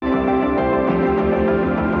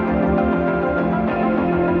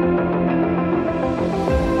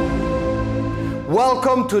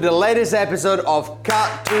welcome to the latest episode of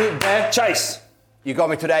Cut to the Chase. You got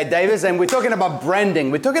me today, Davis, and we're talking about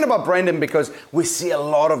branding. We're talking about branding because we see a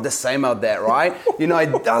lot of the same out there, right? You know,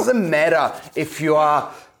 it doesn't matter if you are...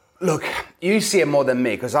 Look, you see it more than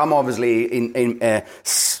me because I'm obviously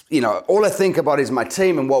all I think about is my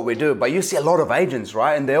team and what we do. But you see a lot of agents,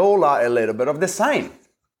 right? And they all are a little bit of the same.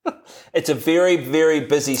 It's a very, very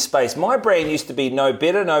busy space. My brand used to be no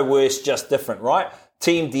better, no worse, just different, right?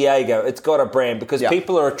 Team Diego, it's got a brand because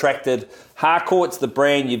people are attracted. Harcourt's the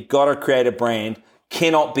brand. You've got to create a brand.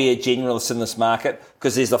 Cannot be a generalist in this market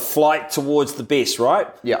because there's a flight towards the best, right?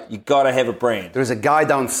 Yeah. You got to have a brand. There's a guy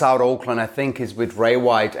down South Auckland, I think he's with Ray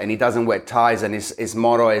White, and he doesn't wear ties, and his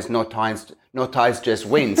motto is no ties, just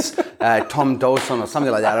wins. Tom Dawson or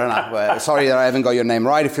something like that. I don't know. Sorry that I haven't got your name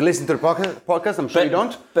right. If you listen to the podcast, I'm sure you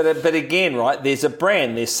don't. But again, right, there's a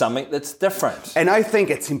brand. There's something that's different. And I think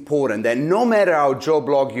it's important that no matter how Joe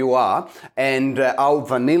Blog you are and how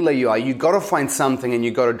vanilla you are, you got to find something and you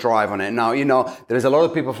got to drive on it. Now, you know, there's a lot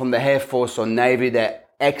of people from the Air Force or Navy that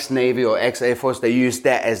ex-Navy or ex-Air Force, they use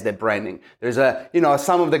that as their branding. There's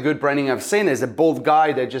some of the good branding I've seen is a bold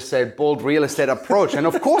guy that just said bold real estate approach. And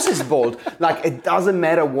of course it's bold. Like, it doesn't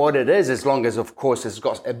matter what it is as long as, of course, it's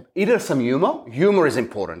got either some humor. Humor is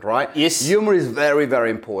important, right? Yes. Humor is very,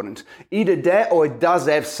 very important. Either that or it does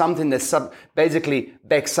have something that basically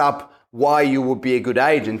backs up why you would be a good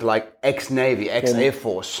agent, like ex-Navy, ex-Air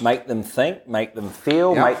Force. Make them think, make them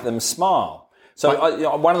feel, make them smile.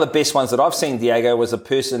 So one of the best ones that I've seen, Diego, was a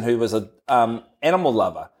person who was an animal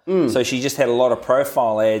lover. So she just had a lot of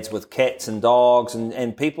profile ads with cats and dogs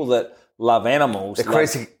and people that love animals. The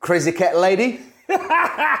crazy cat lady?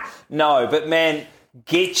 No, but man,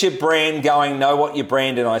 get your brand going, know what your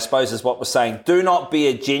brand, and I suppose is what we're saying. Do not be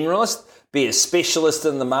a generalist. Be a specialist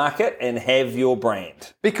in the market and have your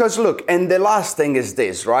brand. Because look, and the last thing is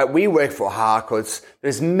this, right? We work for Harcourts.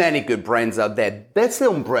 There's many good brands out there. That's the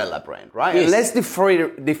umbrella brand, right? Yes. And let's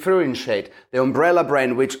differentiate the umbrella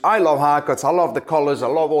brand, which I love Harcourts, I love the colors, I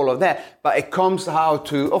love all of that. But it comes down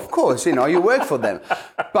to, of course, you work for them.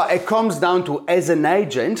 But it comes down to, as an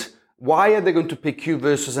agent, why are they going to pick you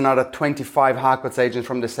versus another 25 Harcourts agents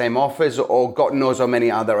from the same office or God knows how many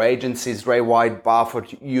other agencies, Ray White,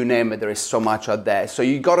 Barford, you name it, there is so much out there. So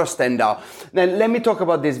you got to stand out. Then let me talk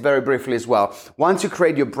about this very briefly as well. Once you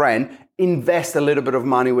create your brand, invest a little bit of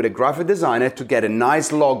money with a graphic designer to get a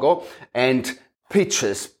nice logo and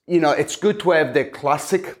pictures. It's good to have the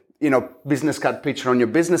classic business card picture on your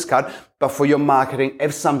business card, but for your marketing,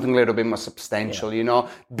 have something a little bit more substantial,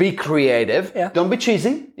 be creative. Yeah. Don't be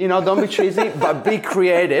cheesy, but be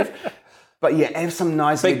creative. But yeah, have some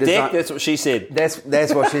nice big dick, that's what she said.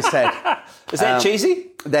 That's what she said. Is that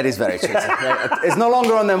cheesy? That is very cheesy. It's no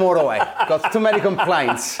longer on the motorway. Got too many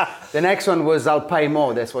complaints. The next one was, I'll pay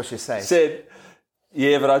more. That's what she said.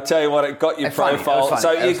 Yeah, but I tell you what, it got your profile. Funny.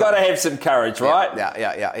 So you've got to have some courage, right?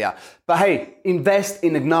 Yeah. But hey, invest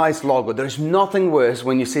in a nice logo. There's nothing worse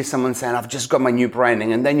when you see someone saying, I've just got my new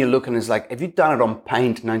branding. And then you look and it's like, have you done it on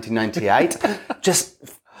Paint 1998? Just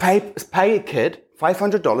pay a kid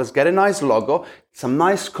 $500, get a nice logo, some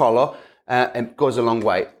nice color, and it goes a long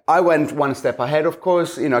way. I went one step ahead, of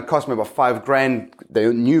course. It cost me about $5,000.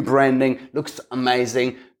 The new branding looks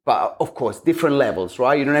amazing. But of course, different levels,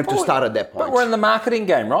 right? You don't have to start at that point. But we're in the marketing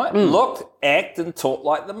game, right? Look, act and talk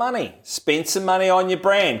like the money. Spend some money on your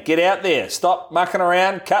brand. Get out there. Stop mucking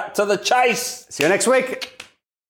around. Cut to the chase. See you next week.